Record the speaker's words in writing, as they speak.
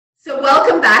So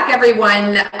welcome back,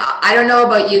 everyone. I don't know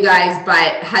about you guys,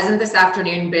 but hasn't this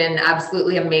afternoon been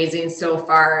absolutely amazing so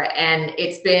far? And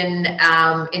it's been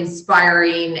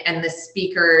inspiring, and the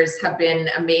speakers have been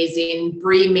amazing.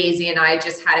 Bree, Maisie, and I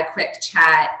just had a quick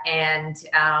chat, and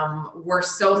we're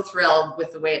so thrilled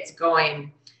with the way it's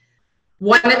going.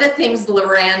 One of the things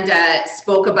Loranda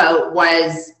spoke about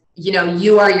was,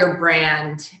 you are your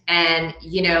brand, and,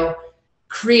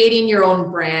 creating your own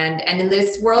brand. And in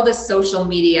this world of social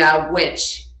media,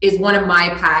 which is one of my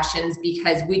passions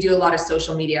because we do a lot of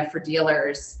social media for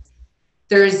dealers,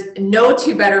 there's no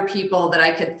two better people that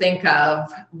I could think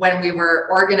of when we were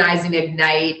organizing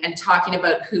Ignite and talking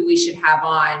about who we should have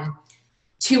on.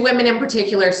 Two women in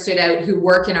particular stood out who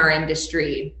work in our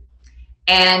industry.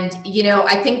 And,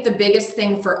 I think the biggest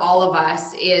thing for all of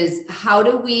us is how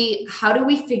do we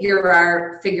figure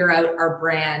out our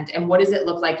brand, and what does it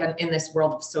look like in this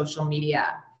world of social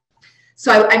media?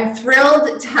 So I'm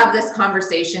thrilled to have this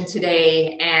conversation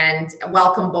today and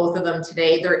welcome both of them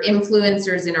today. They're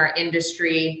influencers in our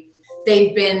industry.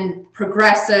 They've been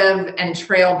progressive and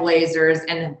trailblazers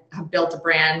and have built a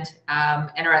brand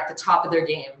and are at the top of their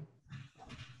game.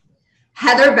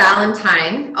 Heather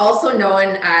Ballentine, also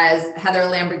known as Heather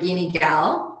Lamborghini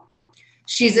Gal.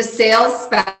 She's a sales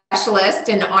specialist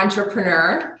and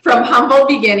entrepreneur from humble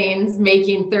beginnings,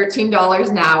 making $13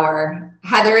 an hour.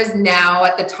 Heather is now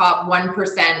at the top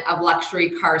 1% of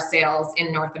luxury car sales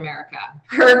in North America.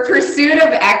 Her pursuit of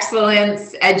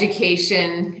excellence,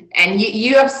 education, and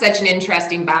you have such an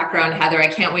interesting background, Heather. I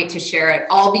can't wait to share it.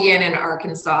 All began in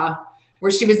Arkansas,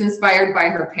 where she was inspired by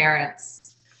her parents.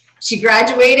 She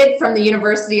graduated from the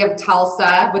University of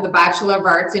Tulsa with a Bachelor of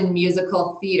Arts in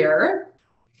Musical Theater.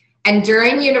 And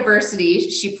during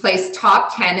university, she placed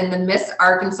top 10 in the Miss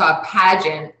Arkansas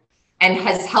pageant and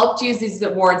has helped use these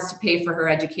awards to pay for her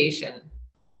education.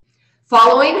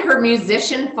 Following her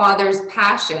musician father's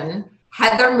passion,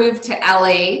 Heather moved to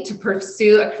LA to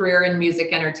pursue a career in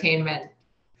music entertainment.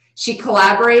 She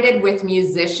collaborated with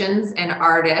musicians and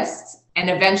artists and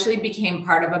eventually became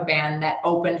part of a band that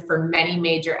opened for many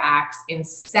major acts in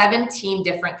 17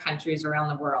 different countries around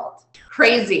the world.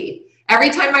 Crazy. Every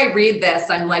time I read this,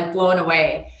 I'm like blown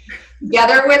away.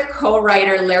 Together with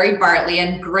co-writer Larry Bartley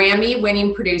and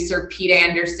Grammy-winning producer Pete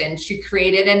Anderson, she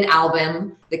created an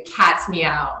album, The Cat's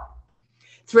Meow.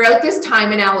 Throughout this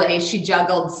time in LA, she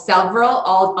juggled several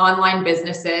online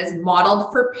businesses,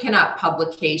 modeled for pinup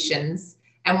publications,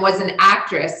 and was an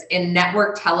actress in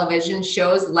network television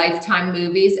shows, Lifetime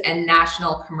movies, and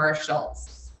national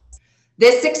commercials.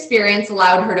 This experience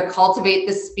allowed her to cultivate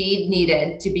the speed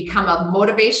needed to become a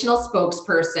motivational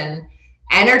spokesperson,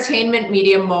 entertainment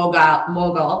media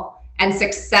mogul, and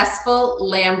successful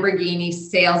Lamborghini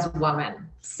saleswoman.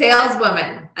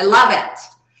 Saleswoman, I love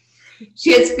it.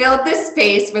 She has filled this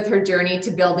space with her journey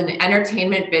to build an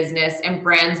entertainment business and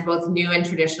brands both new and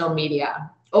traditional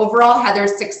media. Overall,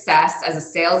 Heather's success as a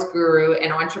sales guru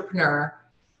and entrepreneur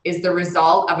is the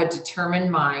result of a determined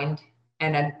mind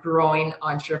and a growing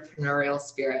entrepreneurial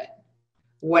spirit.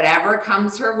 Whatever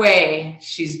comes her way,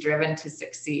 she's driven to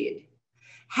succeed.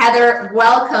 Heather,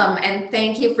 welcome, and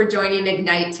thank you for joining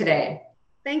Ignite today.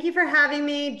 Thank you for having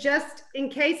me. Just in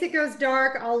case it goes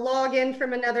dark, I'll log in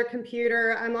from another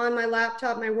computer. I'm on my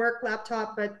laptop, my work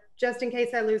laptop, but just in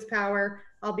case I lose power,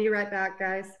 I'll be right back,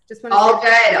 guys. Just want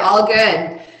to all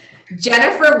good.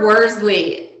 Jennifer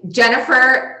Worsley.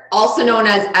 Jennifer, also known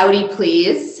as Audi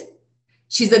Please.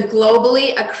 She's a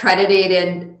globally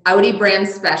accredited Audi Brand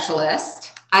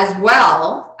Specialist, as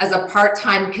well as a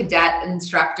part-time cadet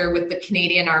instructor with the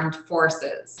Canadian Armed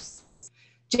Forces.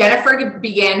 Jennifer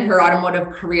began her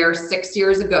automotive career 6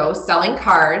 years ago selling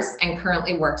cars and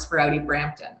currently works for Audi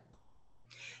Brampton.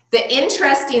 The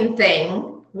interesting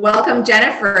thing, welcome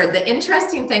Jennifer, the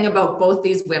interesting thing about both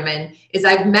these women is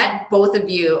I've met both of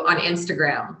you on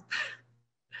Instagram.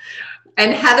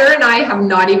 And Heather and I have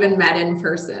not even met in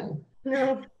person.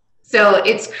 No. So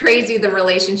it's crazy the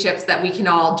relationships that we can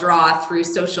all draw through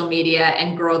social media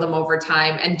and grow them over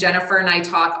time. And Jennifer and I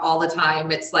talk all the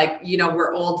time. It's like,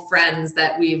 we're old friends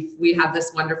that we have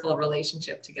this wonderful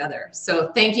relationship together.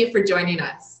 So thank you for joining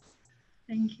us.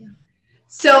 Thank you.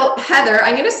 So Heather,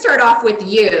 I'm going to start off with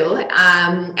you.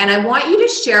 And I want you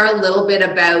to share a little bit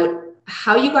about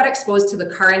how you got exposed to the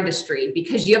car industry,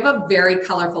 because you have a very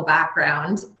colorful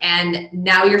background and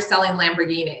now you're selling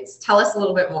Lamborghinis. Tell us a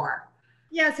little bit more.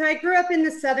 Yeah, so I grew up in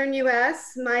the southern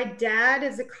US. My dad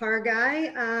is a car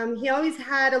guy. He always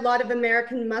had a lot of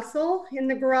American muscle in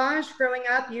the garage growing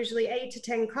up, usually 8 to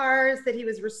 10 cars that he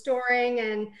was restoring.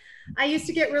 And I used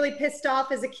to get really pissed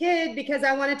off as a kid because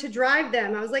I wanted to drive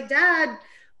them. I was like, Dad,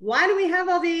 why do we have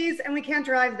all these and we can't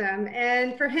drive them?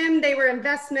 And for him, they were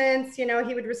investments. You know,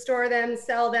 he would restore them,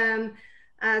 sell them.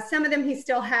 Some of them he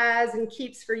still has and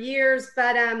keeps for years.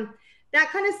 But that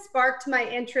kind of sparked my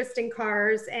interest in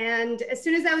cars. And as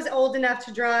soon as I was old enough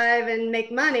to drive and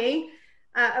make money,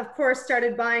 of course,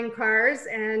 started buying cars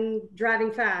and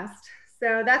driving fast.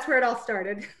 So that's where it all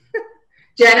started.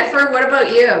 Jennifer, what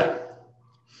about you?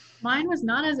 Mine was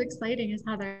not as exciting as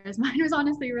Heather's. Mine was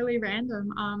honestly really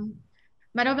random.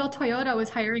 Meadowville Toyota was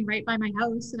hiring right by my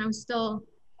house, and I was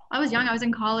young, I was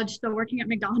in college, still working at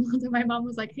McDonald's, and my mom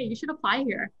was like, hey, you should apply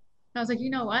here. And I was like, you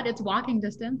know what? It's walking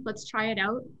distance. Let's try it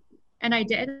out. And I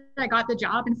did. I got the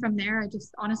job, and from there, I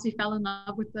just honestly fell in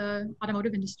love with the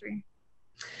automotive industry.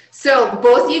 So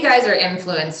both you guys are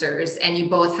influencers and you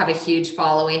both have a huge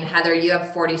following. Heather, you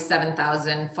have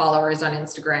 47,000 followers on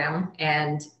Instagram,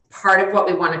 and part of what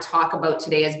we want to talk about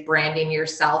today is branding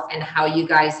yourself and how you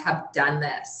guys have done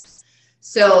this.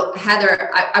 So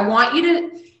Heather, I want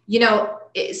you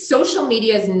to, social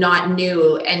media is not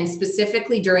new, and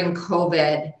specifically during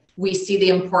COVID, we see the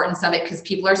importance of it because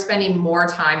people are spending more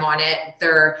time on it.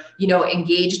 They're,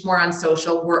 engaged more on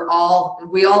social.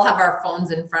 We all have our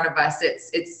phones in front of us.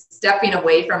 It's stepping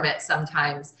away from it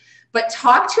sometimes. But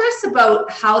talk to us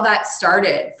about how that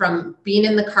started from being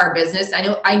in the car business.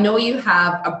 I know you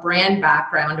have a brand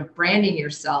background of branding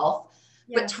yourself,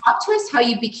 but talk to us how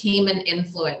you became an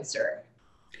influencer.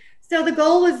 So the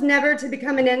goal was never to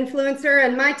become an influencer,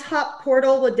 and my top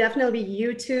portal would definitely be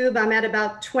YouTube. I'm at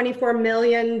about 24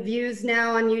 million views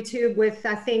now on YouTube with,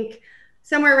 I think,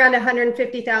 somewhere around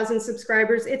 150,000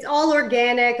 subscribers. It's all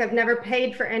organic. I've never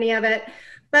paid for any of it.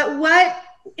 But what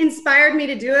inspired me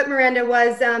to do it, Miranda,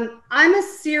 was I'm a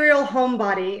serial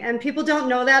homebody, and people don't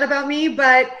know that about me,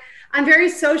 but I'm very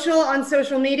social on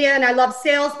social media and I love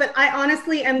sales, but I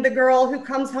honestly am the girl who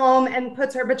comes home and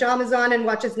puts her pajamas on and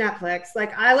watches Netflix.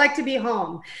 Like, I like to be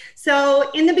home. So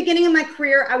in the beginning of my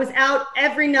career, I was out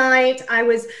every night. I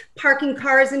was parking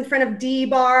cars in front of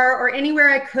D-Bar or anywhere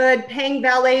I could, paying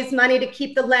valets money to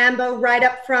keep the Lambo right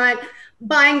up front,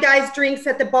 buying guys drinks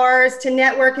at the bars to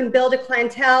network and build a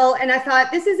clientele. And I thought,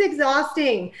 this is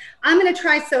exhausting. I'm going to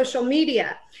try social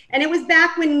media. And it was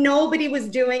back when nobody was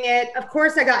doing it. Of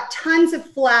course, I got tons of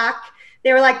flack.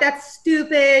 They were like, that's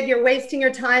stupid. You're wasting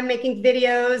your time making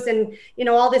videos and,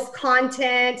 all this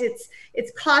content.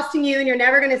 It's costing you and you're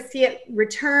never going to see it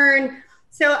return.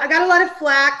 So I got a lot of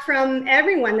flack from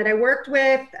everyone that I worked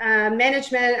with,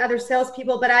 management, other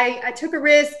salespeople, but I took a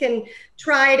risk and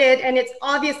tried it, and it's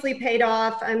obviously paid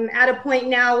off. I'm at a point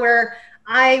now where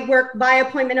I work by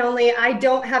appointment only. I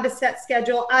don't have a set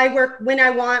schedule. I work when I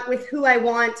want with who I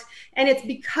want. And it's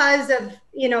because of,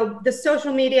 the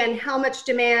social media and how much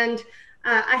demand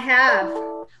I have.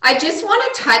 I just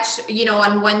want to touch,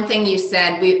 on one thing you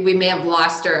said. We may have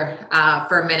lost her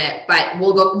for a minute, but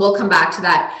we'll come back to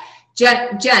that.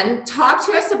 Jen, talk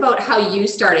to us about how you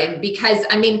started, because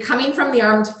coming from the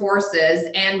armed forces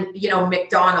and,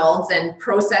 McDonald's, and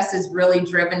process is really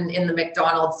driven in the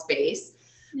McDonald's space.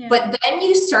 Yeah. But then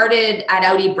you started at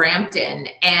Audi Brampton,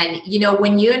 and,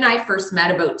 when you and I first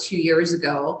met about 2 years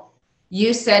ago,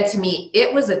 you said to me,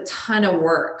 it was a ton of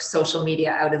work, social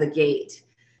media out of the gate.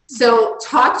 So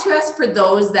talk to us for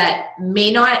those that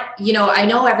may not, I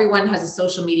know everyone has a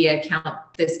social media account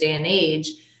this day and age,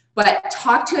 but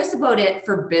talk to us about it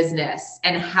for business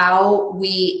and how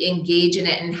we engage in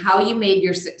it and how you made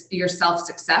yourself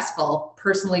successful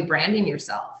personally branding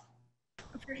yourself.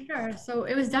 For sure. So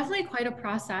it was definitely quite a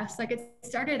process. Like, it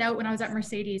started out when I was at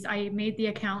Mercedes. I made the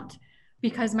account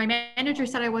because my manager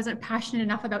said I wasn't passionate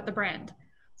enough about the brand.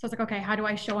 So I was like, okay, how do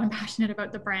I show I'm passionate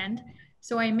about the brand?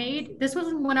 So this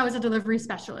was when I was a delivery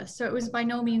specialist. So it was by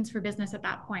no means for business at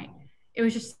that point. It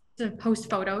was just to post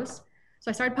photos. So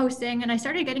I started posting and I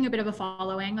started getting a bit of a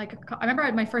following. Like, I remember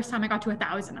my first time I got to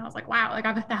 1,000. I was like, wow, like I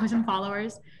have 1,000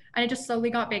 followers. And it just slowly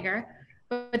got bigger.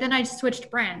 But then I switched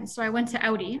brands. So I went to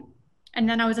Audi, and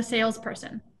then I was a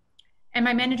salesperson. And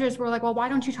my managers were like, well, why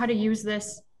don't you try to use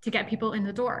this to get people in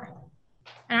the door?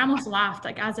 And I almost laughed,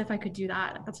 like, as if I could do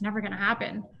that. That's never going to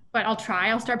happen. But I'll try.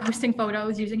 I'll start posting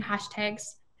photos using hashtags.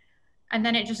 And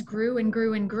then it just grew and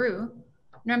grew and grew.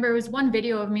 Remember, it was one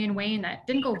video of me and Wayne that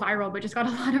didn't go viral, but just got a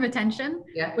lot of attention,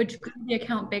 which grew the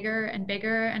account bigger and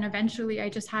bigger. And eventually I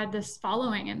just had this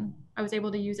following and I was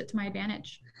able to use it to my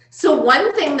advantage. So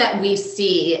one thing that we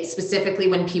see specifically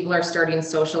when people are starting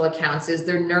social accounts is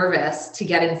they're nervous to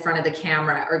get in front of the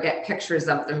camera or get pictures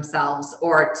of themselves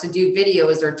or to do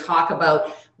videos or talk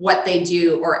about what they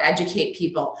do or educate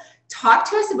people. Talk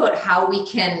to us about how we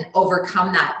can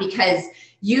overcome that, because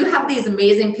you have these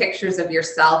amazing pictures of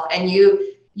yourself and you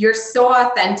you're so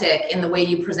authentic in the way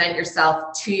you present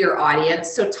yourself to your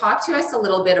audience. So talk to us a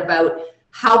little bit about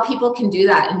how people can do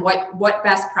that and what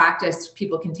best practice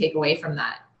people can take away from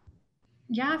that.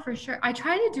 Yeah, for sure. I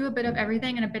try to do a bit of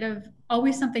everything and a bit of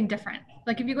always something different.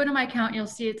 Like if you go to my account, you'll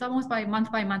see it's almost by month,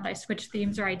 I switch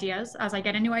themes or ideas. As I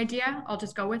get a new idea, I'll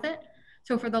just go with it.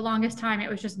 So for the longest time, it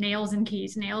was just nails and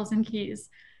keys.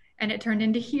 And it turned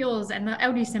into heels and the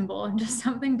Audi symbol and just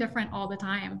something different all the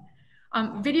time.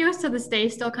 Videos to this day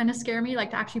still kind of scare me,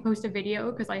 like to actually post a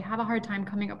video, because I have a hard time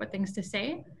coming up with things to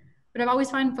say. But I've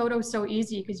always found photos so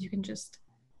easy because you can just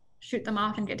shoot them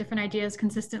off and get different ideas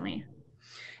consistently.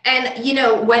 And, you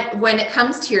know, when it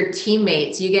comes to your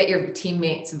teammates, you get your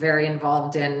teammates very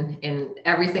involved in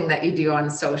everything that you do on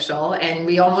social. And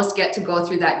we almost get to go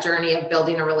through that journey of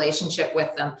building a relationship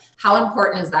with them. How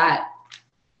important is that?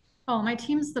 Oh, my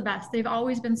team's the best. They've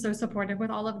always been so supportive with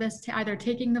all of this, either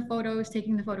taking the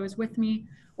photos with me,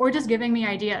 or just giving me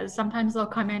ideas. Sometimes they'll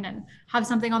come in and have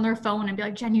something on their phone and be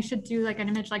like, Jen, you should do like an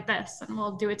image like this, and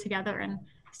we'll do it together. And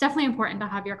it's definitely important to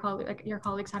have your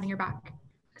colleagues having your back,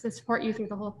 because they support you through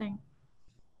the whole thing.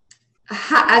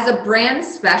 As a brand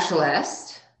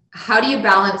specialist, how do you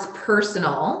balance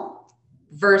personal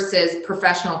versus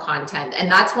professional content?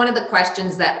 And that's one of the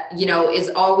questions that, you know, is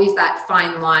always that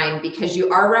fine line, because you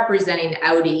are representing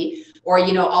Audi, or,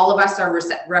 you know, all of us are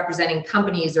representing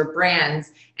companies or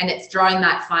brands, and it's drawing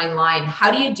that fine line. How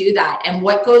do you do that? And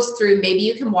what goes through, maybe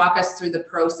you can walk us through the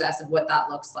process of what that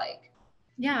looks like.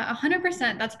 Yeah,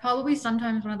 100%. That's probably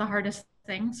sometimes one of the hardest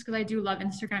things, because I do love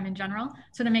Instagram in general.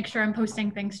 So to make sure I'm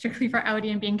posting things strictly for Audi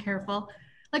and being careful,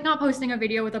 like not posting a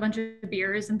video with a bunch of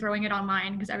beers and throwing it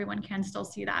online, because everyone can still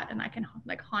see that, and that can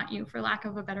like haunt you, for lack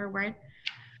of a better word.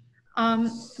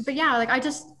 But yeah, like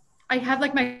I have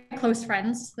like my close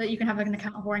friends that you can have like an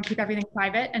account for and keep everything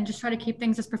private, and just try to keep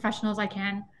things as professional as I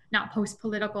can, not post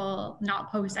political,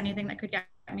 not post anything that could get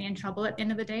me in trouble at the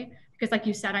end of the day, because like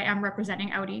you said, I am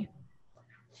representing Audi.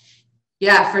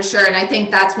 Yeah, for sure. And I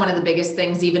think that's one of the biggest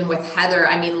things, even with Heather.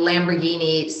 I mean,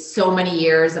 Lamborghini, so many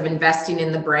years of investing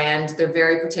in the brand. They're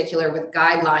very particular with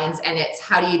guidelines, and it's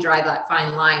how do you drive that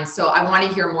fine line? So I want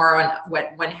to hear more on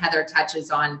when Heather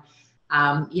touches on,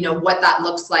 you know, what that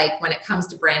looks like when it comes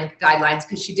to brand guidelines,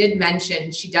 because she did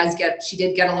mention she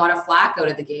did get a lot of flack out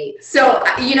of the gate. So,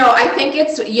 you know, I think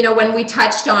it's, you know, when we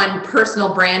touched on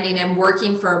personal branding and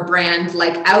working for a brand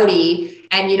like Audi,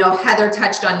 and, you know, Heather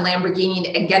touched on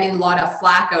Lamborghini and getting a lot of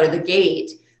flack out of the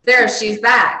gate. There, she's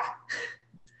back.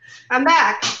 I'm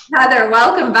back. Heather,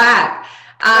 welcome back.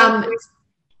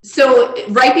 So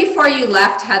right before you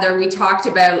left, Heather, we talked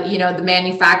about, you know, the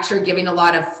manufacturer giving a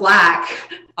lot of flack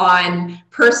on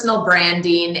personal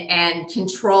branding and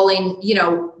controlling, you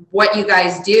know, what you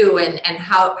guys do and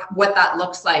what that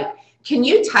looks like. Can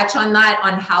you touch on that,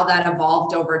 on how that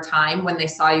evolved over time when they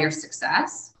saw your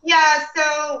success? Yeah,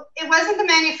 so it wasn't the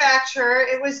manufacturer.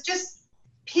 It was just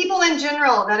people in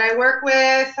general that I work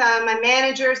with, my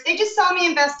managers. They just saw me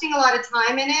investing a lot of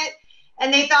time in it,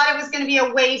 and they thought it was going to be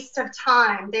a waste of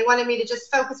time. They wanted me to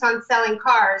just focus on selling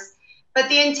cars. But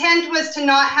the intent was to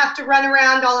not have to run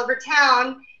around all over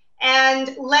town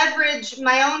and leverage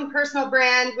my own personal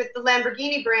brand with the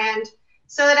Lamborghini brand,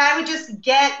 so that I would just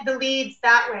get the leads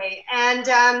that way.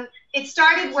 And it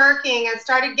started working. I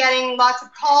started getting lots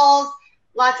of calls,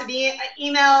 lots of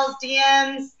emails,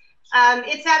 DMs.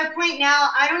 It's at a point now,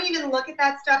 I don't even look at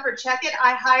that stuff or check it.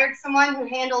 I hired someone who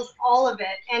handles all of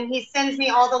it, and he sends me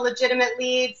all the legitimate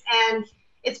leads, and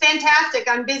it's fantastic.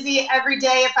 I'm busy every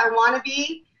day if I want to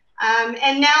be.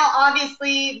 And now,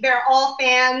 obviously, they're all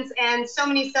fans, and so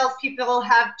many salespeople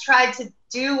have tried to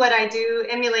do what I do,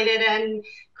 emulate it, and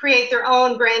create their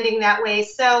own branding that way.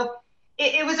 So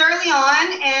it was early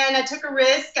on, and I took a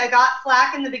risk. I got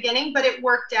flack in the beginning, but it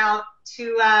worked out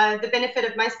to the benefit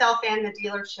of myself and the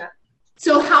dealership.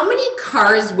 So how many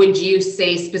cars would you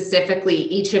say specifically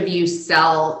each of you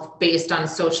sell based on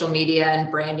social media and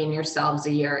branding yourselves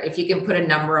a year, if you can put a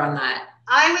number on that?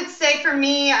 I would say for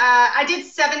me, I did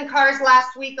 7 cars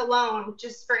last week alone,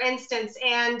 just for instance.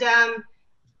 And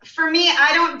for me,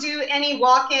 I don't do any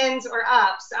walk-ins or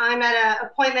ups. I'm at an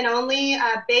appointment-only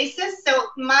basis. So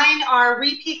mine are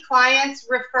repeat clients,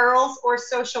 referrals, or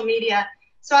social media.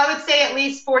 So I would say at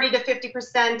least 40 to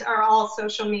 50% are all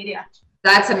social media.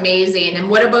 That's amazing. And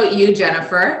what about you,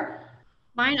 Jennifer?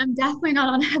 Mine, I'm definitely not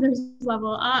on Heather's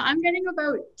level. I'm getting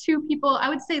about 2 people, I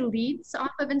would say, leads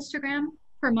off of Instagram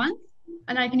per month.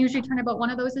 And I can usually turn about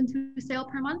 1 of those into a sale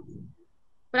per month.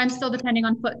 But I'm still depending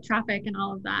on foot traffic and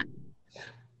all of that.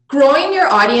 Growing your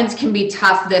audience can be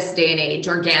tough this day and age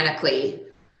organically.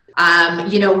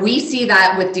 You know, we see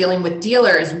that with dealing with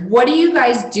dealers. What are you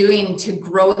guys doing to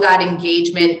grow that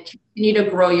engagement continue to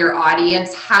grow your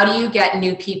audience? How do you get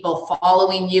new people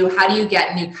following you? How do you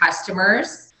get new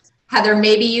customers? Heather,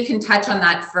 maybe you can touch on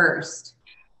that first.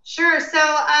 Sure. So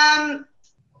I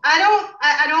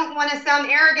don't want to sound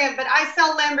arrogant, but I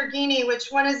sell Lamborghini, which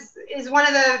is one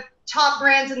of the top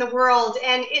brands in the world,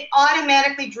 and it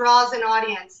automatically draws an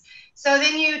audience. So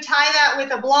then you tie that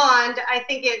with a blonde, I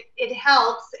think it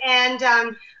helps. And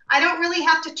I don't really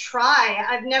have to try.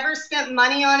 I've never spent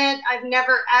money on it. I've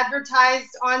never advertised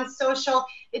on social.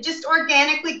 It just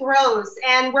organically grows,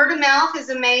 and word of mouth is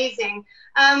amazing.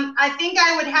 I think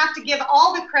I would have to give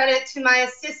all the credit to my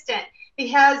assistant,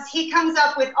 because he comes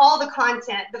up with all the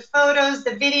content, the photos,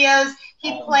 the videos.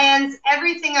 He plans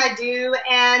everything I do,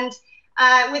 and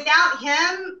without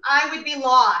him, I would be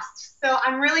lost. So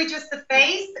I'm really just the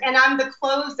face, and I'm the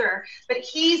closer, but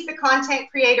he's the content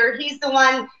creator. He's the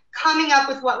one coming up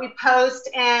with what we post,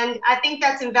 and I think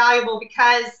that's invaluable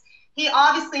because he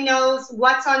obviously knows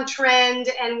what's on trend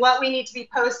and what we need to be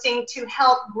posting to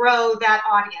help grow that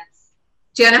audience.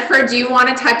 Jennifer, do you want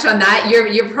to touch on that?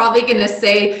 You're probably going to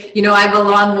say, you know, I have a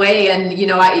long way, and you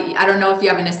know, I don't know if you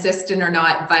have an assistant or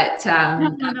not, but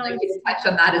I'd like you to touch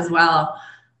on that as well.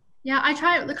 Yeah, I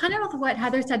try kind of with what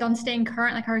Heather said on staying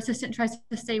current. Like, our assistant tries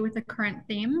to stay with the current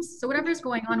themes. So whatever's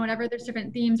going on, whenever there's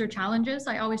different themes or challenges,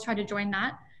 I always try to join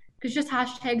that, because just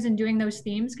hashtags and doing those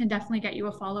themes can definitely get you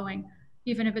a following,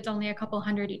 even if it's only a couple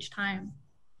hundred each time.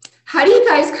 How do you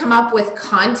guys come up with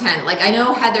content? Like, I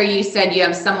know, Heather, you said you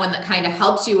have someone that kind of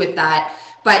helps you with that,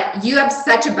 but you have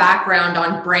such a background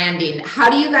on branding.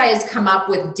 How do you guys come up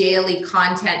with daily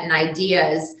content and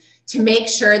ideas to make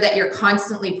sure that you're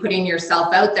constantly putting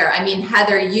yourself out there? I mean,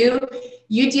 Heather, you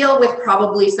deal with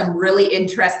probably some really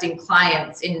interesting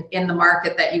clients in the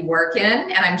market that you work in,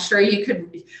 and I'm sure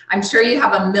you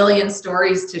have a million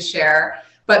stories to share,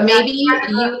 but maybe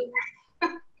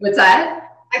what's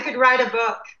that? I could write a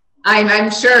book. I'm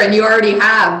sure, and you already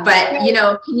have, but you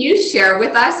know, can you share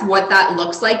with us what that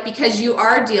looks like? Because you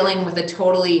are dealing with a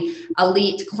totally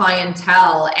elite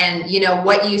clientele, and you know,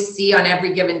 what you see on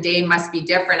every given day must be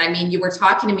different. I mean, you were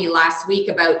talking to me last week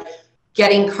about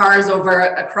getting cars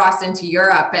across into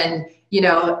Europe, and you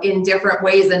know, in different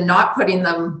ways, and not putting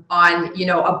them on, you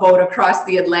know, a boat across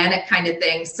the Atlantic kind of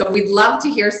thing. So we'd love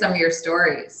to hear some of your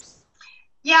stories.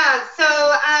 Yeah, so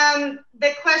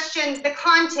the question, the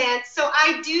content, so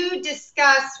I do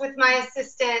discuss with my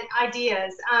assistant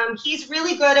ideas. He's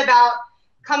really good about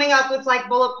coming up with like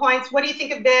bullet points. What do you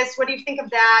think of this? What do you think of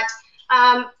that?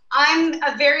 I'm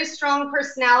a very strong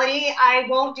personality. I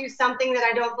won't do something that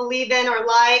I don't believe in or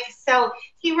like. So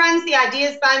he runs the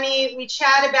ideas by me. We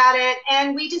chat about it,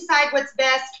 and we decide what's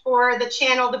best for the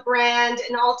channel, the brand,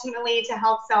 and ultimately to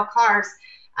help sell cars.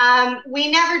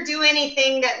 We never do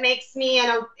anything that makes me in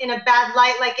a bad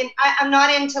light. Like, I'm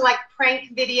not into like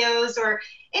prank videos or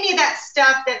any of that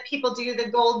stuff that people do, the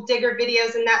gold digger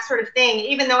videos and that sort of thing.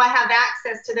 Even though I have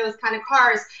access to those kind of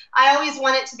cars, I always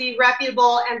want it to be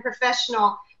reputable and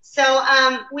professional. So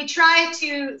we try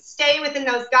to stay within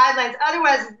those guidelines.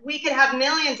 Otherwise, we could have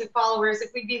millions of followers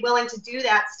if we'd be willing to do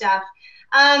that stuff.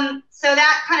 So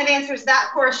that kind of answers that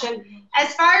portion.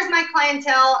 As far as my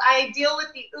clientele, I deal with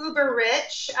the uber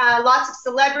rich, lots of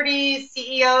celebrities,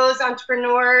 CEOs,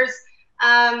 entrepreneurs.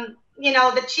 You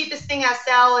know, the cheapest thing I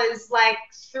sell is like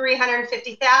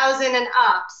 $350,000 and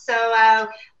up. So,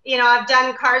 you know, I've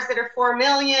done cars that are 4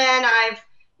 million. I've,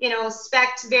 you know,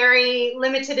 spec'd very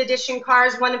limited edition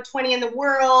cars, 1 of 20 in the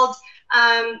world.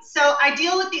 So I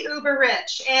deal with the uber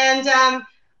rich. And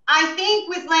I think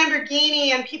with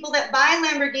Lamborghini and people that buy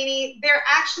Lamborghini, they're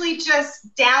actually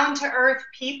just down-to-earth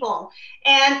people.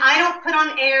 And I don't put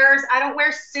on airs. I don't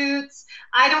wear suits.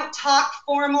 I don't talk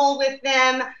formal with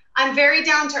them. I'm very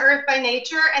down-to-earth by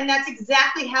nature, and that's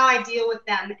exactly how I deal with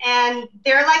them. And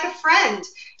they're like a friend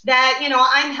that, you know,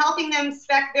 I'm helping them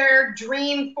spec their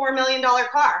dream $4 million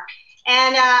car.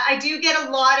 And I do get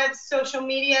a lot of social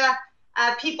media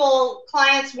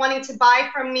clients wanting to buy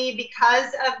from me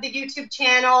because of the YouTube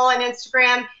channel and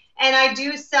Instagram, and I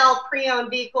do sell pre-owned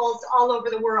vehicles all over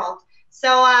the world.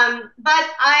 So, but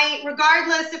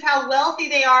regardless of how wealthy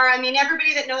they are, I mean,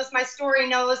 everybody that knows my story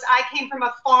knows I came from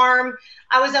a farm.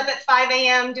 I was up at 5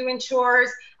 a.m. doing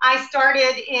chores. I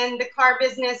started in the car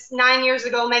business 9 years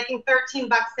ago, making $13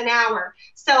 an hour.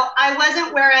 So I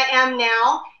wasn't where I am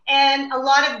now, and a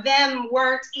lot of them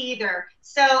weren't either.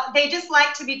 So they just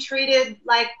like to be treated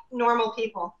like normal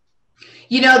people.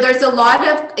 You know, there's a lot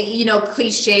of, you know,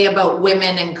 cliche about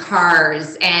women and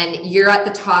cars, and you're at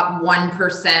the top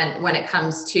 1% when it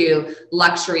comes to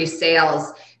luxury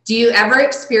sales. Do you ever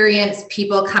experience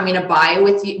people coming to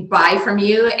buy from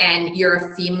you, and you're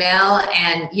a female,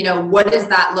 and you know, what does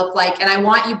that look like? And I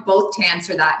want you both to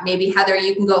answer that. Maybe Heather,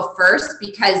 you can go first,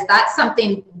 because that's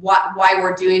something why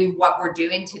we're doing what we're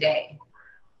doing today.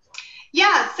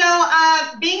 Yeah,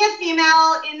 so being a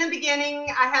female in the beginning,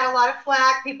 I had a lot of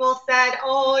flack. People said,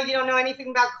 oh, you don't know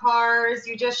anything about cars.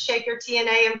 You just shake your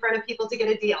TNA in front of people to get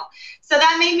a deal. So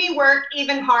that made me work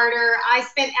even harder. I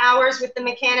spent hours with the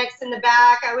mechanics in the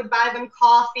back. I would buy them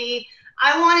coffee.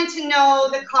 I wanted to know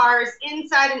the cars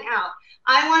inside and out.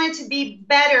 I wanted to be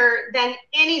better than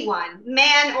anyone,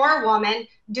 man or woman,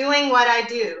 doing what I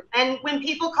do. And when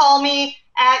people call me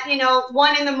at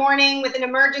 1 in the morning with an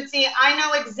emergency, I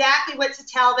know exactly what to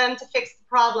tell them to fix the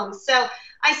problem. So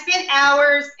I spent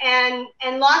hours and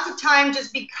lots of time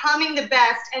just becoming the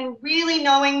best and really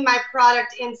knowing my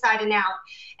product inside and out.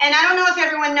 And I don't know if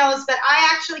everyone knows, but I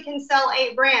actually can sell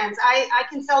 8 brands. I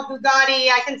can sell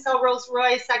Bugatti, I can sell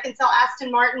Rolls-Royce, I can sell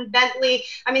Aston Martin, Bentley.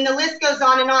 I mean, the list goes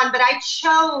on, but I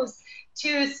chose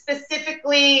to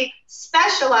specifically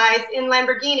specialize in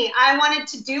Lamborghini. I wanted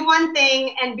to do one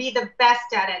thing and be the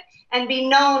best at it and be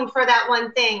known for that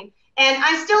one thing. And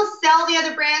I still sell the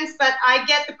other brands, but I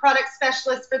get the product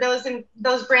specialist for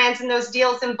those brands and those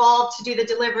deals involved to do the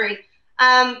delivery.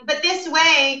 But this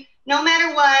way, no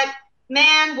matter what,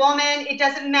 man, woman, it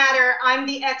doesn't matter. I'm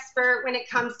the expert when it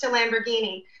comes to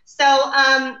Lamborghini. So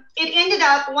it ended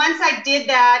up, once I did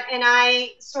that and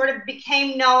I sort of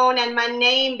became known and my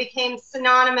name became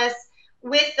synonymous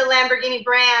with the Lamborghini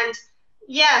brand,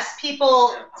 yes,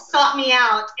 people sought me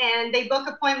out and they book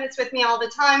appointments with me all the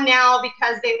time now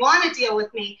because they want to deal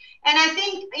with me. And I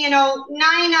think,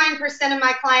 99% of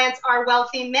my clients are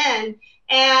wealthy men,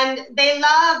 and they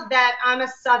love that I'm a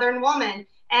Southern woman.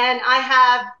 And I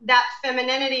have that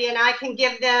femininity, and I can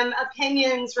give them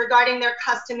opinions regarding their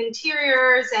custom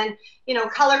interiors and,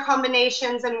 color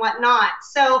combinations and whatnot.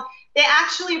 So they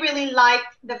actually really like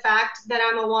the fact that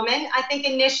I'm a woman. I think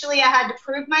initially I had to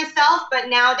prove myself, but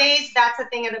nowadays that's a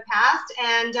thing of the past.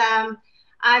 And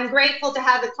I'm grateful to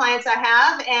have the clients I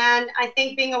have. And I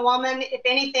think being a woman, if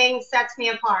anything, sets me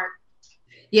apart.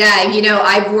 Yeah,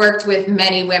 I've worked with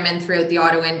many women throughout the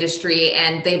auto industry,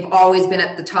 and they've always been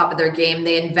at the top of their game.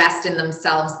 They invest in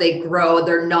themselves, they grow,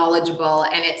 they're knowledgeable,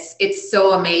 and it's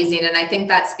so amazing. And I think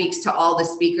that speaks to all the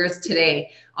speakers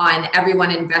today on everyone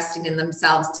investing in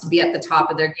themselves to be at the top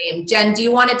of their game. Jen, do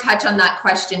you want to touch on that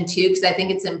question too? Because I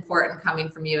think it's important coming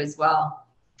from you as well.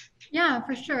 Yeah,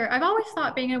 for sure. I've always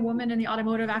thought being a woman in the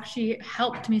automotive actually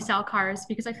helped me sell cars,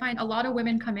 because I find a lot of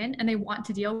women come in and they want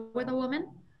to deal with a woman.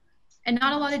 And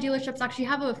not a lot of dealerships actually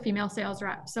have a female sales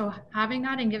rep. So having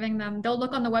that and giving them, they'll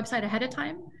look on the website ahead of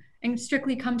time and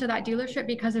strictly come to that dealership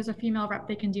because there's a female rep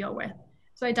they can deal with.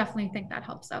 So I definitely think that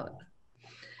helps out.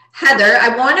 Heather,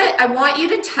 I want you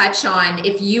to touch on,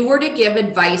 if you were to give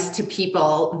advice to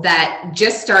people that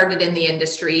just started in the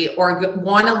industry or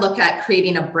want to look at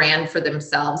creating a brand for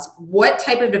themselves, what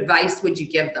type of advice would you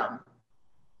give them?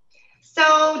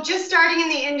 So just starting in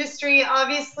the industry,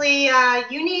 obviously,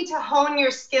 you need to hone your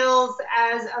skills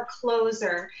as a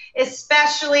closer,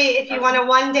 especially if you want to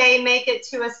one day make it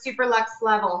to a super luxe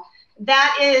level.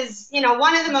 That is,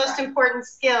 one of the most important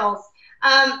skills.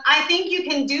 I think you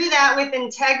can do that with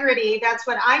integrity. That's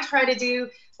what I try to do,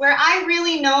 where I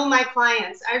really know my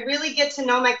clients. I really get to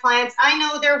know my clients. I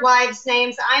know their wives'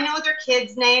 names. I know their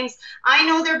kids' names. I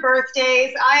know their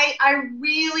birthdays. I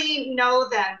really know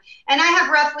them. And I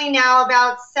have roughly now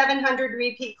about 700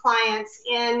 repeat clients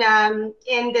in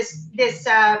this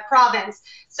province.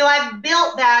 So I've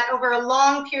built that over a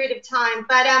long period of time.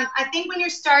 But I think when you're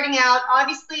starting out,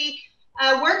 obviously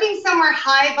working somewhere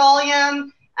high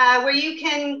volume, where you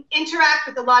can interact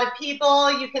with a lot of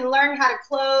people, you can learn how to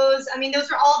close. I mean,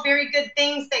 those are all very good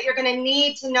things that you're going to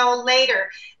need to know later.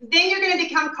 Then you're going to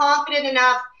become confident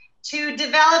enough to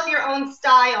develop your own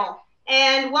style.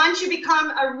 And once you become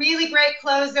a really great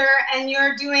closer and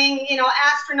you're doing,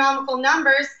 astronomical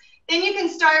numbers, then you can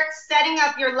start setting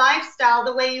up your lifestyle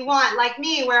the way you want. Like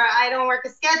me, where I don't work a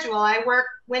schedule. I work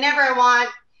whenever I want,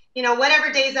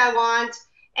 whatever days I want.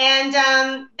 And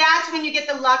that's when you get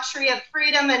the luxury of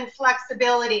freedom and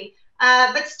flexibility.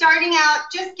 But starting out,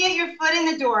 just get your foot in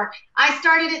the door. I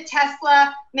started at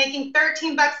Tesla making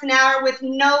 $13 an hour with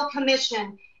no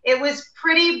commission. It was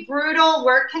pretty brutal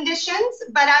work conditions,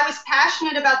 but I was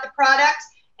passionate about the product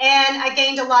and I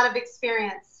gained a lot of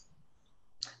experience.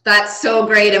 That's so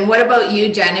great. And what about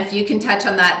you, Jen? If you can touch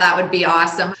on that, that would be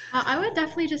awesome. I would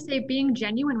definitely just say being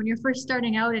genuine when you're first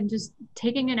starting out and just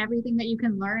taking in everything that you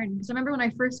can learn. Because I remember when I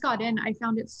first got in, I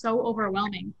found it so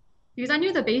overwhelming because I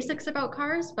knew the basics about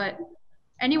cars, but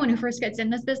anyone who first gets in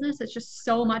this business, it's just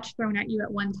so much thrown at you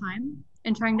at one time,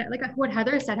 and trying to, like what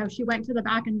Heather said, how she went to the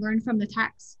back and learned from the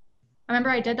text. I remember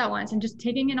I did that once, and just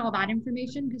taking in all that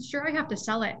information, because sure, I have to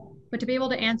sell it, but to be able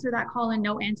to answer that call and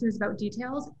know answers about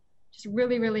details just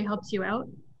really, really helps you out.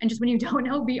 And just when you don't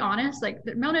know, be honest. Like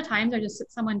the amount of times I just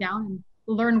sit someone down and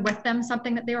learn with them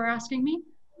something that they were asking me,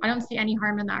 I don't see any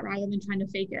harm in that rather than trying to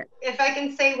fake it. If I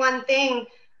can say one thing,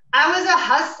 I was a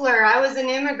hustler. I was an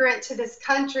immigrant to this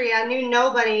country. I knew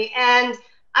nobody. And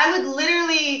I would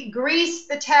literally grease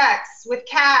the text with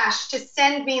cash to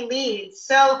send me leads.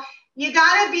 So you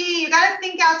gotta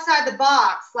think outside the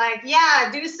box. Like, yeah,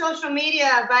 do social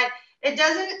media, but it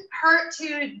doesn't hurt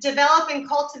to develop and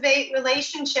cultivate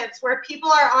relationships where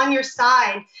people are on your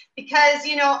side, because,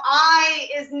 you know, I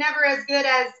is never as good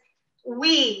as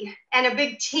we, and a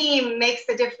big team makes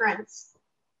the difference.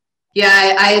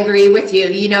 Yeah, I agree with you.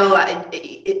 You know,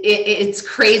 it's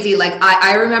crazy. Like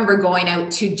I remember going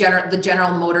out to the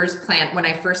General Motors plant when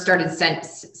I first started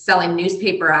selling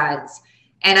newspaper ads.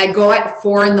 And I go at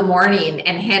 4 a.m.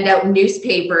 and hand out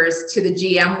newspapers to the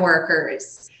GM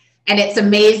workers. And it's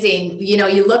amazing. You know,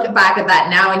 you look back at that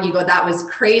now and you go, that was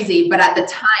crazy. But at the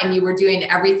time you were doing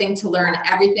everything to learn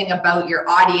everything about your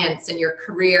audience and your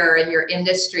career and your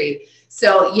industry.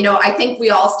 So, you know, I think we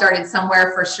all started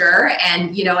somewhere for sure.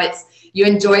 And, you know, you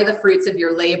enjoy the fruits of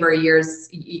your labor years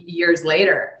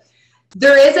later.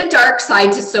 There is a dark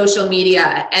side to social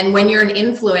media. And when you're an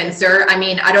influencer, I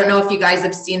mean, I don't know if you guys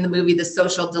have seen the movie, The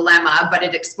Social Dilemma, but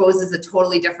it exposes a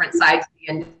totally different side to the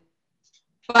industry.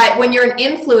 But when you're an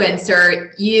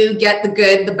influencer, you get the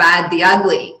good, the bad, the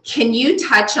ugly. Can you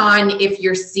touch on if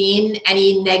you're seeing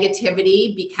any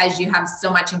negativity because you have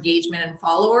so much engagement and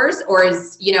followers, or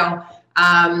is, you know,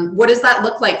 what does that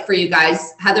look like for you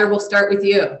guys? Heather, we'll start with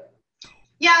you.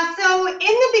 Yeah, so in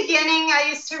the beginning, I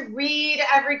used to read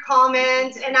every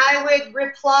comment and I would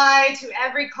reply to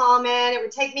every comment. It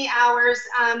would take me hours.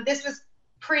 This was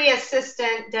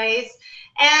pre-assistant days.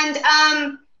 And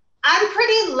I'm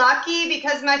pretty lucky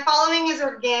because my following is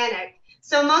organic.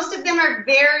 So most of them are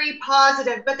very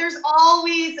positive, but there's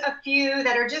always a few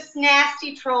that are just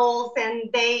nasty trolls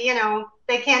and they, you know,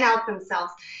 they can't help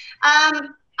themselves.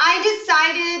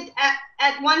 I decided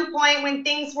at one point when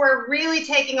things were really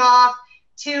taking off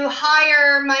to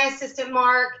hire my assistant,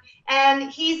 Marc, and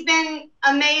he's been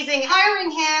amazing. Hiring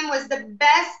him was the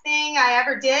best thing I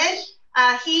ever did.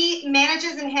 He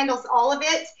manages and handles all of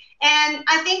it. And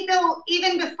I think though,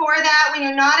 even before that, when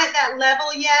you're not at that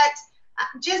level yet,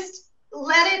 just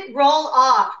let it roll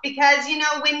off, because, you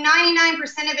know, when 99%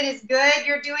 of it is good,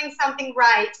 you're doing something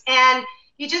right. And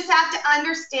you just have to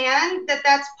understand that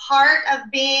that's part of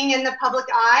being in the public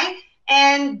eye,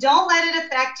 and don't let it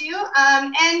affect you.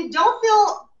 And don't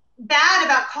feel bad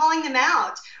about calling them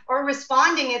out or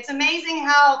responding. It's amazing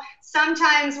how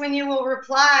sometimes when you will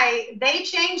reply, they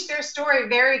change their story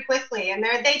very quickly and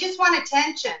they just want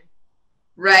attention.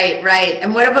 Right, right.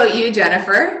 And what about you,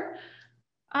 Jennifer?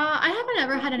 I haven't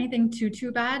ever had anything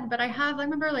too bad, but I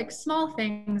remember like small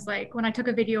things, like when I took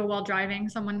a video while driving,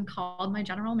 someone called my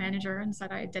general manager and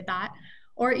said I did that.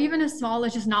 Or even as small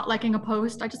as just not liking a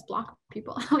post, I just block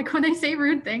people. Like when they say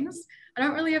rude things, I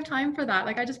don't really have time for that.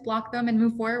 Like I just block them and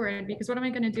move forward, because what am I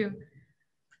going to do?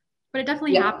 But it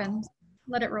definitely happens.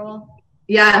 Let it roll.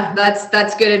 Yeah,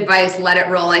 that's good advice. Let it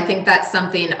roll. I think that's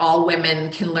something all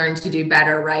women can learn to do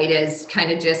better, right? Is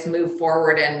kind of just move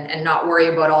forward and not worry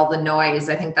about all the noise.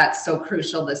 I think that's so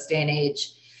crucial this day and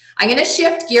age. I'm going to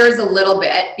shift gears a little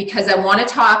bit because I want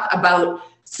to talk about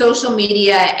social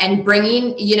media and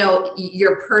bringing, you know,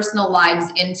 your personal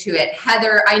lives into it.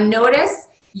 Heather, I notice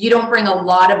you don't bring a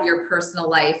lot of your personal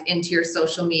life into your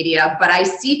social media, but I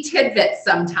see tidbits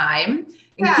sometime,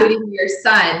 including your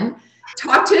son.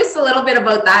 Talk to us a little bit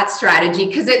about that strategy,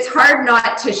 because it's hard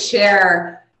not to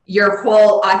share your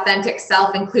whole authentic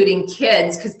self, including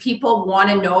kids, because people want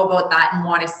to know about that and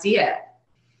want to see it.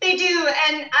 They do,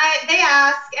 and they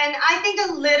ask, and I think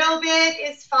a little bit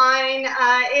is fine.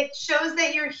 It shows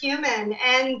that you're human,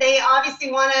 and they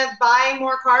obviously want to buy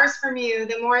more cars from you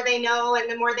the more they know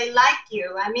and the more they like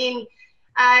you. I mean,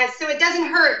 so it doesn't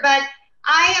hurt, but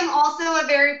I am also a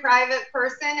very private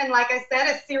person, and like I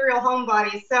said, a serial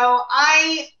homebody. So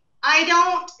I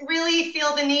don't really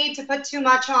feel the need to put too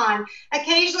much on.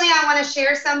 Occasionally I want to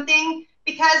share something,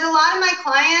 because a lot of my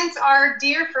clients are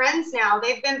dear friends now.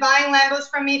 They've been buying Lambos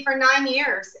from me for 9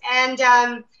 years. And,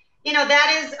 you know,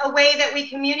 that is a way that we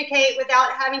communicate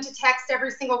without having to text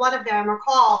every single one of them or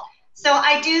call. So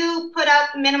I do put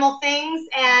up minimal things,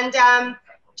 and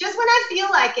just when I feel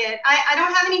like it. I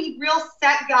don't have any real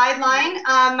set guideline.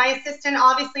 My assistant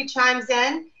obviously chimes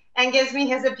in. and gives me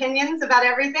his opinions about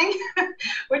everything,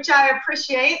 which I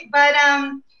appreciate. But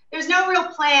there's no real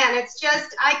plan. It's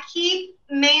just I keep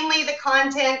mainly the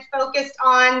content focused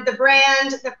on the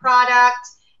brand, the product,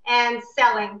 and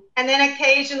selling. And then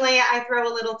occasionally I throw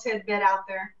a little tidbit out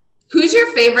there. Who's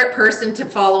your favorite person to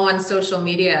follow on social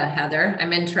media, Heather?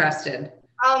 I'm interested.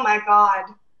 Oh my God,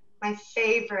 my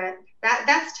favorite.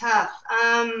 That's tough.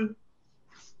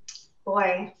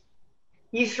 Boy,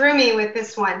 you threw me with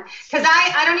this one. Because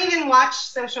I don't even watch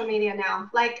social media now.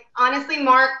 Like, honestly,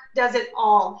 Marc does it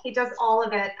all. He does all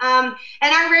of it. And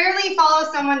I rarely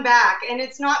follow someone back. And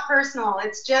it's not personal.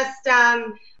 It's just,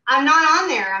 I'm not on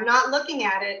there. I'm not looking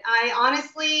at it. I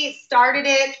honestly started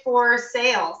it for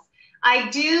sales. I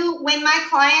do, when my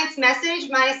clients message,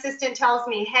 my assistant tells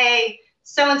me, hey,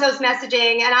 so-and-so's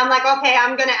messaging. And I'm like, okay,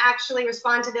 I'm going to actually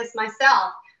respond to this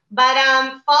myself. But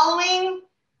following,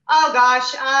 oh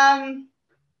gosh,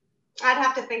 I'd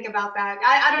have to think about that.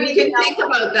 I don't even know. Think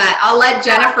about that. I'll let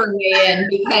Jennifer weigh in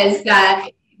because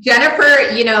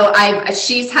Jennifer, you know,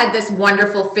 she's had this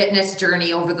wonderful fitness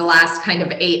journey over the last kind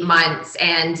of 8 months.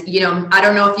 And, you know, I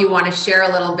don't know if you want to share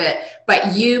a little bit,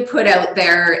 but you put out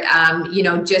there, you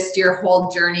know, just your whole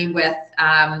journey with,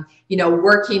 you know,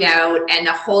 working out and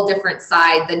a whole different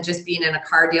side than just being in a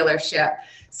car dealership.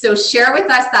 So share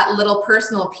with us that little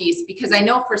personal piece, because I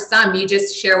know for some, you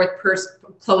just share with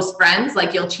close friends,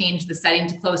 like you'll change the setting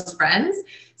to close friends.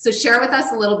 So share with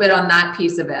us a little bit on that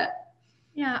piece of it.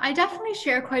 Yeah, I definitely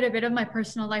share quite a bit of my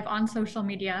personal life on social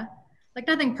media. Like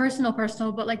nothing personal,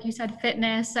 but like you said,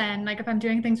 fitness, and like if I'm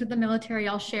doing things with the military,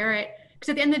 I'll share it. Because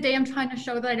at the end of the day, I'm trying to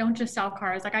show that I don't just sell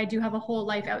cars. Like I do have a whole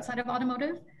life outside of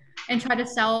automotive, and try to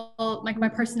sell like my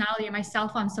personality and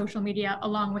myself on social media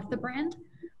along with the brand,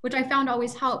 which I found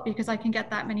always helped because I can get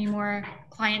that many more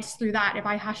clients through that. If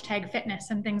I hashtag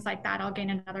fitness and things like that, I'll gain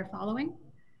another following.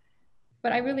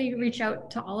 But I really reach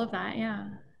out to all of that. Yeah.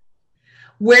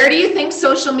 Where do you think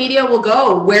social media will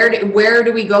go? Where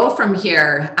do we go from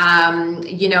here?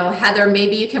 You know, Heather,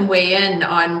 maybe you can weigh in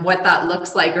on what that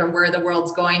looks like or where the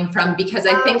world's going from, because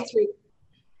I think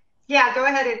yeah, go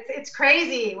ahead. It's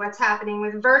crazy what's happening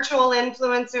with virtual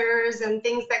influencers and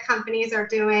things that companies are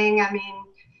doing. I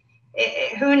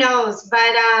mean, who knows? But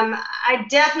I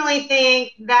definitely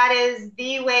think that is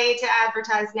the way to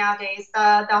advertise nowadays.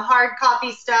 The hard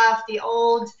copy stuff, the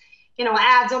old, you know,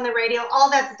 ads on the radio, all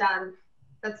that's done.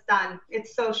 That's done.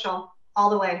 It's social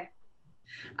all the way.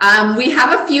 We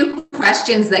have a few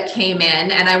questions that came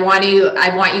in, and I want you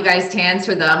guys to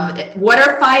answer them. What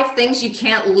are 5 things you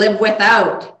can't live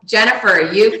without?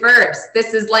 Jennifer, you first.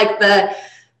 This is like the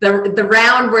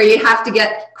round where you have to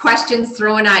get questions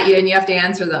thrown at you and you have to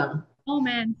answer them. Oh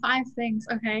man, 5 things.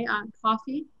 Okay,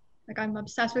 coffee. Like I'm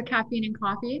obsessed with caffeine and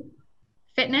coffee.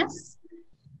 Fitness.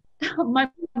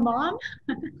 My mom.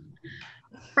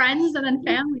 Friends, and then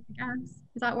family, I guess.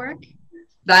 Does that work?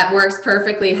 That works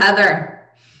perfectly. Heather.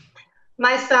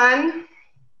 My son,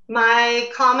 my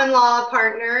common law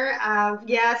partner.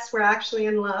 Yes, we're actually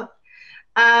in love.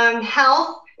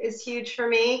 Health is huge for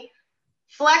me.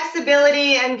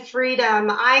 Flexibility and freedom.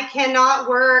 I cannot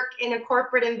work in a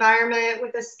corporate environment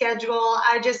with a schedule.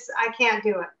 I can't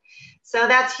do it. So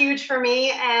that's huge for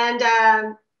me.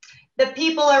 And the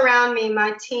people around me,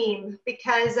 my team,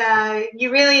 because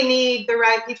you really need the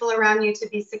right people around you to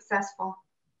be successful.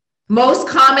 Most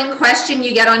common question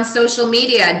you get on social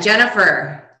media,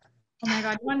 Jennifer. Oh my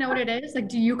God, you want to know what it is? Like,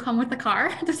 do you come with the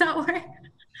car? Does that work?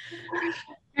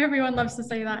 Everyone loves to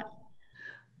say that.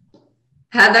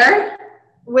 Heather?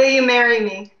 Will you marry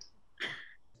me?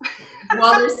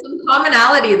 Well, there's some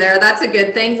commonality there. That's a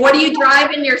good thing. What do you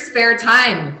drive in your spare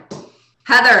time?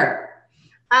 Heather?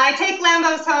 I take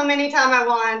Lambos home anytime I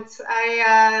want.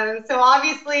 So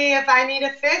obviously, if I need a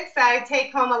fix, I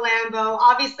take home a Lambo.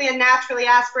 Obviously, a naturally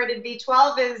aspirated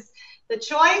V12 is the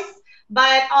choice,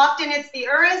 but often it's the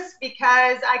Urus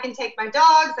because I can take my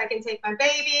dogs, I can take my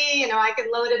baby, you know, I can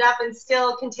load it up and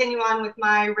still continue on with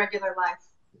my regular life.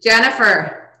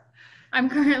 Jennifer? I'm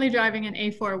currently driving an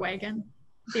A4 wagon,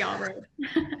 the all-road.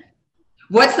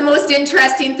 What's the most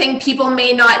interesting thing people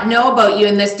may not know about you?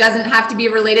 And this doesn't have to be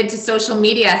related to social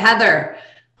media. Heather?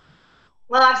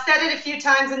 Well, I've said it a few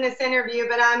times in this interview,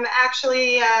 but I'm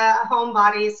actually a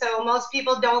homebody. So most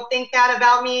people don't think that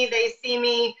about me. They see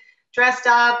me dressed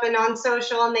up and on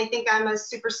social and they think I'm a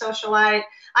super socialite.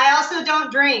 I also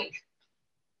don't drink.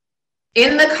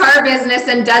 In the car business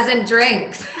and doesn't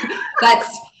drink.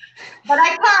 But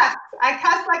I cuss. I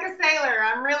cuss like a sailor.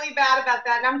 I'm really bad about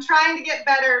that. And I'm trying to get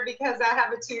better because I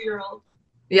have a 2-year-old.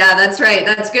 Yeah, that's right.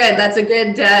 That's good. That's a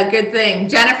good thing.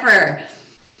 Jennifer?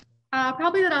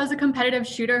 Probably that I was a competitive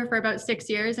shooter for about 6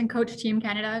 years and coached Team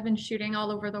Canada. I've been shooting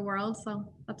all over the world, so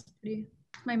that's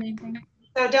my main thing.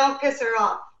 So don't piss her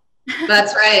off.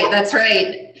 That's right. That's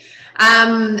right.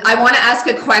 I want to ask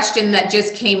a question that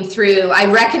just came through. I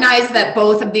recognize that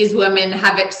both of these women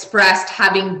have expressed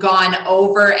having gone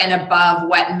over and above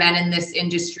what men in this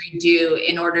industry do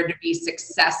in order to be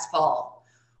successful.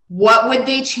 What would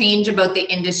they change about the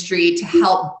industry to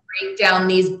help break down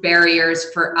these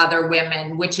barriers for other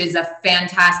women? Which is a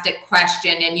fantastic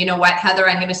question. And you know what, Heather,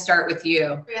 I'm going to start with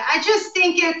you. I just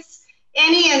think it's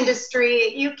any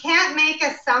industry. You can't make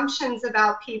assumptions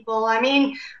about people. I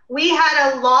mean, we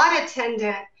had a lot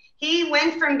attendant. He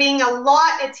went from being a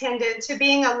lot attendant to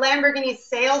being a Lamborghini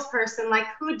salesperson. Like,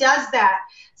 who does that?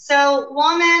 So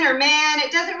woman or man,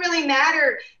 it doesn't really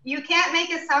matter. You can't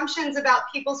make assumptions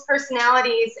about people's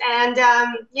personalities. And,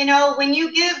 you know, when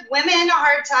you give women a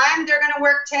hard time, they're going to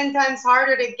work 10 times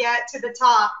harder to get to the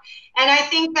top. And I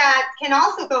think that can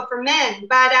also go for men.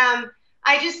 But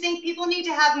I just think people need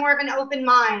to have more of an open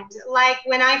mind. Like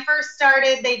when I first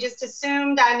started, they just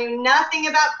assumed I knew nothing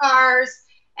about cars.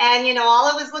 And, you know,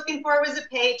 all I was looking for was a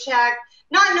paycheck,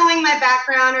 not knowing my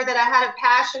background or that I had a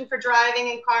passion for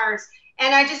driving and cars.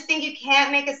 And I just think you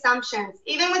can't make assumptions.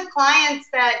 Even with clients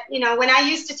that, you know, when I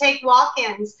used to take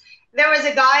walk-ins, there was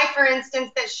a guy, for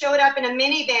instance, that showed up in a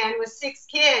minivan with 6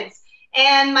 kids.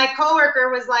 And my coworker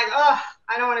was like, oh,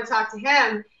 I don't want to talk to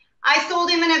him. I sold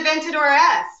him an Aventador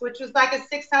S, which was like a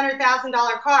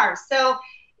 $600,000 car. So,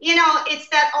 you know, it's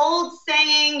that old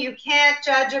saying, you can't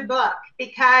judge a book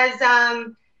because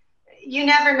you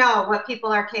never know what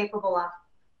people are capable of.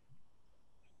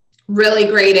 Really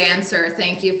great answer.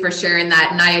 Thank you for sharing that.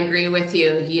 And I agree with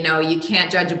you. You know, you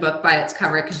can't judge a book by its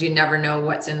cover because you never know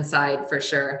what's inside for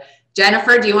sure.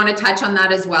 Jennifer, do you want to touch on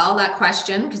that as well, that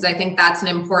question? Because I think that's an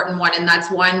important one. And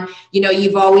that's one, you know,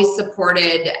 you've always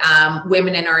supported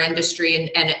women in our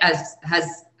industry and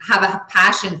have a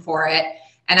passion for it.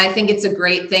 And I think it's a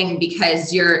great thing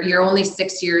because you're only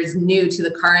 6 years new to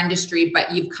the car industry,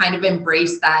 but you've kind of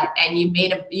embraced that and you've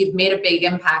made a big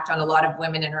impact on a lot of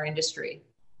women in our industry.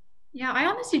 Yeah, I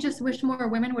honestly just wish more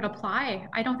women would apply.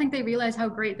 I don't think they realize how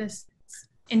great this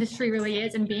industry really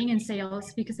is and being in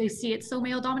sales because they see it so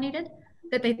male dominated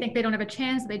that they think they don't have a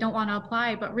chance, they don't want to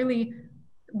apply. But really,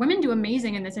 women do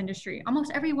amazing in this industry.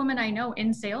 Almost every woman I know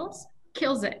in sales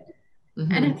kills it.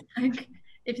 Mm-hmm. And it's like,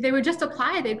 if they would just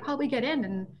apply, they'd probably get in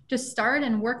and just start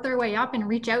and work their way up and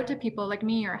reach out to people like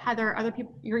me or Heather, other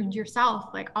people, yourself,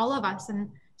 like all of us, and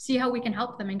see how we can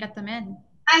help them and get them in.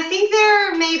 I think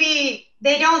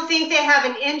they don't think they have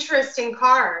an interest in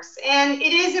cars. And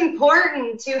it is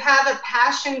important to have a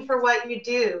passion for what you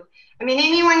do. I mean,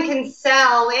 anyone can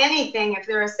sell anything if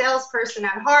they're a salesperson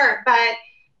at heart, but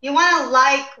you want to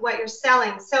like what you're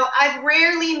selling. So I've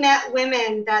rarely met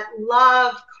women that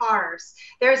love cars.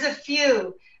 There's a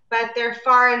few, but they're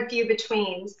far and few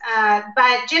between.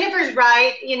 But Jennifer's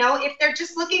right. You know, if they're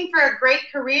just looking for a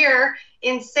great career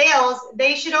in sales,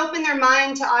 they should open their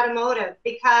mind to automotive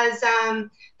because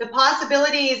the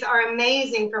possibilities are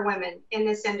amazing for women in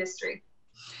this industry.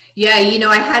 Yeah, you know,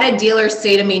 I had a dealer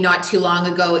say to me not too long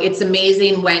ago, it's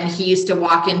amazing when he used to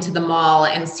walk into the mall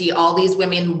and see all these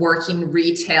women working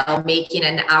retail, making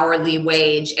an hourly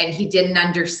wage, and he didn't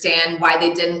understand why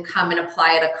they didn't come and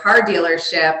apply at a car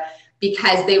dealership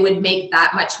because they would make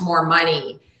that much more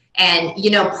money. And, you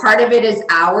know, part of it is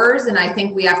hours, and I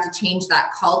think we have to change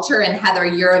that culture. And Heather,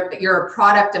 you're a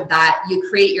product of that. You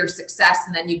create your success,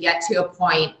 and then you get to a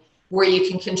point where you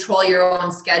can control your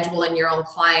own schedule and your own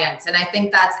clients. And I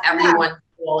think that's everyone's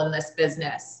goal in this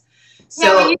business. So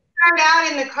yeah, when you start out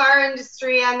in the car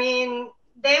industry, I mean,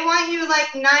 they want you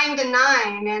like 9 to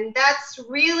 9, and that's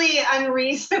really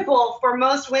unreasonable for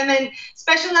most women,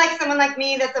 especially like someone like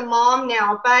me that's a mom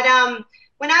now. But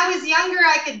when I was younger,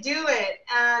 I could do it,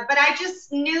 but I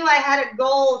just knew I had a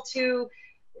goal to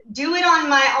do it on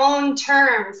my own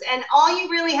terms. And all you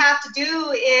really have to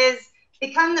do is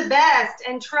become the best,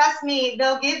 and trust me,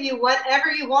 they'll give you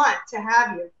whatever you want to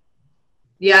have you.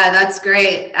 Yeah, that's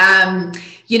great.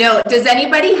 You know, does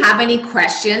anybody have any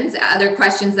questions, other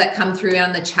questions that come through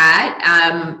on the chat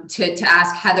to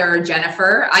ask Heather or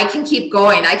Jennifer? I can keep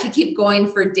going. I could keep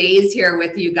going for days here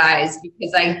with you guys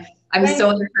because I'm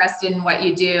so interested in what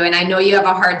you do. And I know you have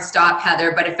a hard stop,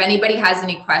 Heather, but if anybody has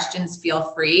any questions, feel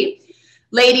free.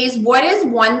 Ladies, what is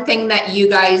one thing that you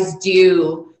guys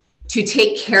do to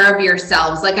take care of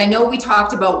yourselves? Like, I know we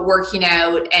talked about working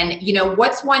out, and you know,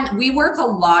 we work a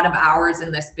lot of hours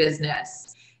in this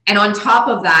business. And on top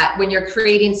of that, when you're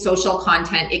creating social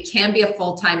content, it can be a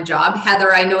full-time job.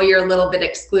 Heather, I know you're a little bit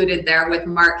excluded there with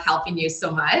Marc helping you so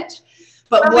much,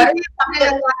 but what a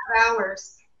lot of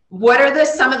hours. What are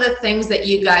some of the things that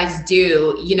you guys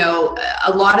do? You know,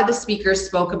 a lot of the speakers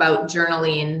spoke about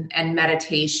journaling and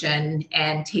meditation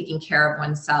and taking care of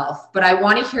oneself, but I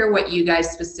want to hear what you guys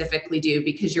specifically do,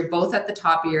 because you're both at the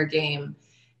top of your game.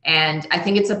 And I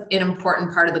think it's an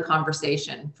important part of the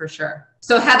conversation for sure.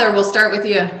 So Heather, we'll start with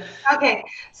you. Okay,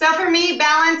 so for me,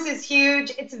 balance is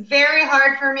huge. It's very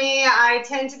hard for me. I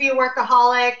tend to be a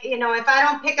workaholic. You know, if I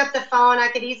don't pick up the phone, I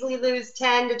could easily lose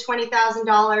 $10,000 to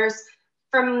 $20,000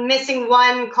 from missing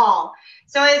one call.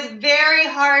 So it's very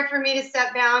hard for me to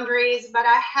set boundaries, but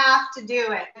I have to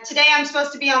do it. Today I'm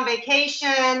supposed to be on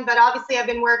vacation, but obviously I've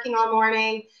been working all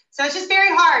morning. So it's just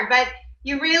very hard, but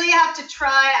you really have to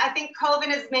try. I think COVID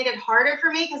has made it harder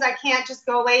for me because I can't just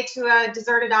go away to a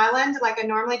deserted island like I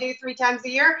normally do 3 times a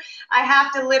year. I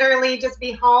have to literally just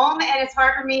be home, and it's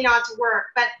hard for me not to work.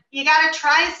 But you got to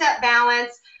try to set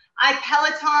balance. I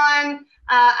Peloton.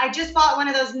 I just bought one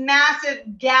of those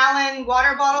massive gallon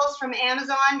water bottles from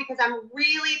Amazon because I'm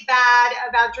really bad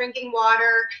about drinking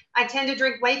water. I tend to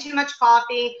drink way too much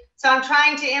coffee. So I'm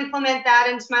trying to implement that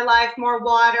into my life, more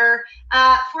water.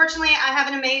 Fortunately, I have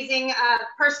an amazing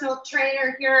personal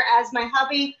trainer here as my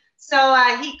hubby. So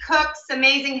he cooks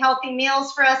amazing healthy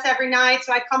meals for us every night.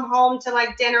 So I come home to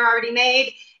like dinner already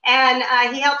made, and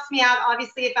he helps me out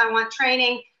obviously if I want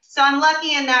training. So I'm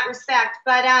lucky in that respect.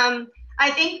 But I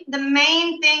think the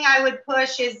main thing I would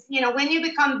push is, you know, when you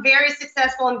become very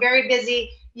successful and very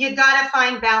busy, you got to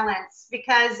find balance,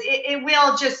 because it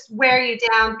will just wear you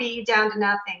down, beat you down to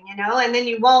nothing, you know, and then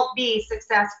you won't be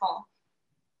successful.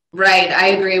 Right. I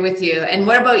agree with you. And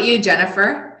what about you,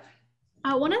 Jennifer?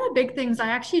 One of the big things I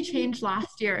actually changed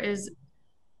last year is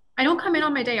I don't come in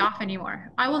on my day off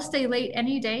anymore. I will stay late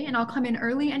any day and I'll come in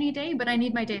early any day, but I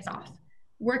need my days off.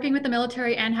 Working with the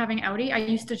military and having Audi, I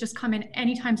used to just come in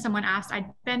anytime someone asked. I'd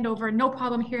bend over, no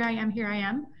problem, here I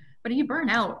am. But you burn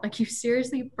out, like you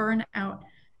seriously burn out.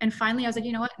 And finally I was like,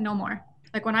 you know what, no more.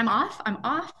 Like when I'm off, and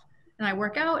I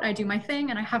work out, I do my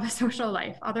thing, and I have a social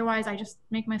life. Otherwise I just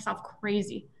make myself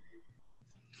crazy.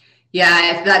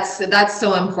 Yeah, that's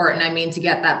so important. I mean, to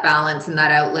get that balance and that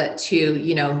outlet to,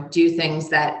 you know, do things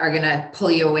that are going to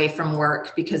pull you away from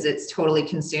work, because it's totally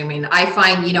consuming. I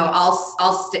find, you know,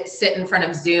 I'll sit in front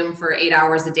of Zoom for 8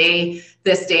 hours a day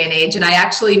this day and age. And I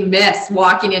actually miss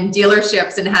walking in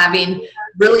dealerships and having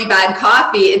really bad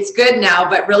coffee. It's good now,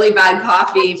 but really bad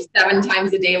coffee 7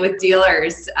 times a day with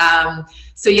dealers.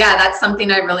 So yeah, that's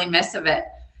something I really miss of it.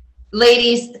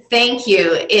 Ladies, thank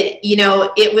you.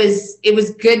 It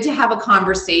was good to have a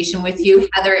conversation with you.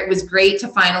 Heather, it was great to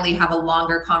finally have a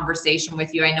longer conversation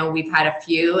with you. I know we've had a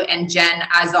few, and Jen,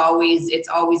 as always, it's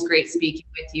always great speaking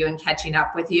with you and catching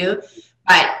up with you.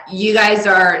 But you guys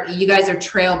are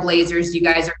trailblazers. You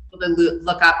guys are people to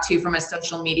look up to from a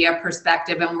social media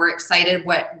perspective, and we're excited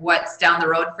what's down the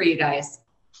road for you guys.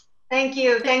 Thank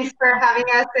you. Thanks for having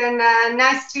us, and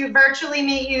nice to virtually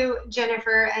meet you,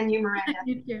 Jennifer, and you, Miranda.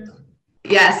 Thank you.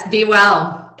 Yes, be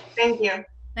well. Thank you.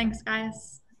 Thanks,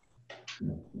 guys.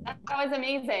 That was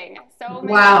amazing. So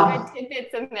many Wow. good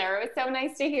tidbits in there. It was so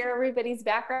nice to hear everybody's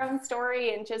background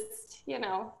story and just, you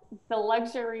know, the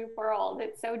luxury world.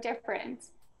 It's so different.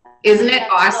 Isn't it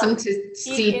awesome to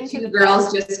see 2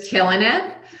 girls just killing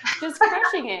it? Just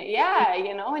crushing it, yeah,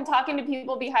 you know, and talking to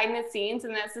people behind the scenes,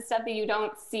 and that's the stuff that you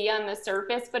don't see on the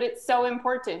surface, but it's so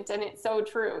important and it's so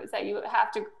true, is that you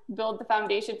have to build the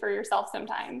foundation for yourself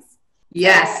sometimes.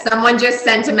 Yes, someone just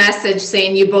sent a message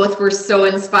saying you both were so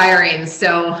inspiring.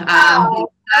 So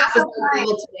that was the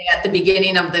goal today at the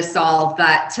beginning of this all,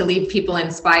 that to leave people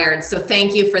inspired. So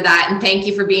thank you for that, and thank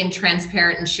you for being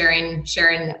transparent and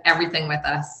sharing everything with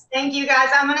us. Thank you, guys.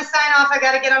 I'm going to sign off. I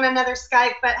got to get on another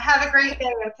Skype, but have a great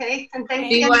day, okay? And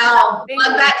thank you. Be well.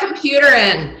 Plug that computer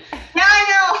in. Yeah, I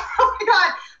know. Oh my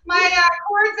God, my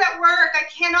cord's at work. I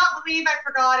cannot believe I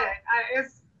forgot it.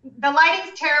 The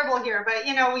lighting's terrible here, but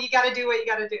you know, you got to do what you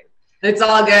got to do. It's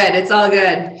all good. It's all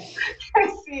good.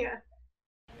 See ya.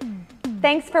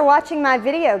 Thanks for watching my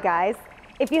video, guys.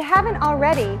 If you haven't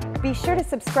already, be sure to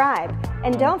subscribe,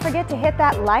 and don't forget to hit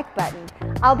that like button.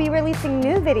 I'll be releasing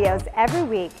new videos every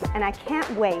week, and I can't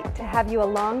wait to have you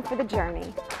along for the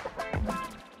journey.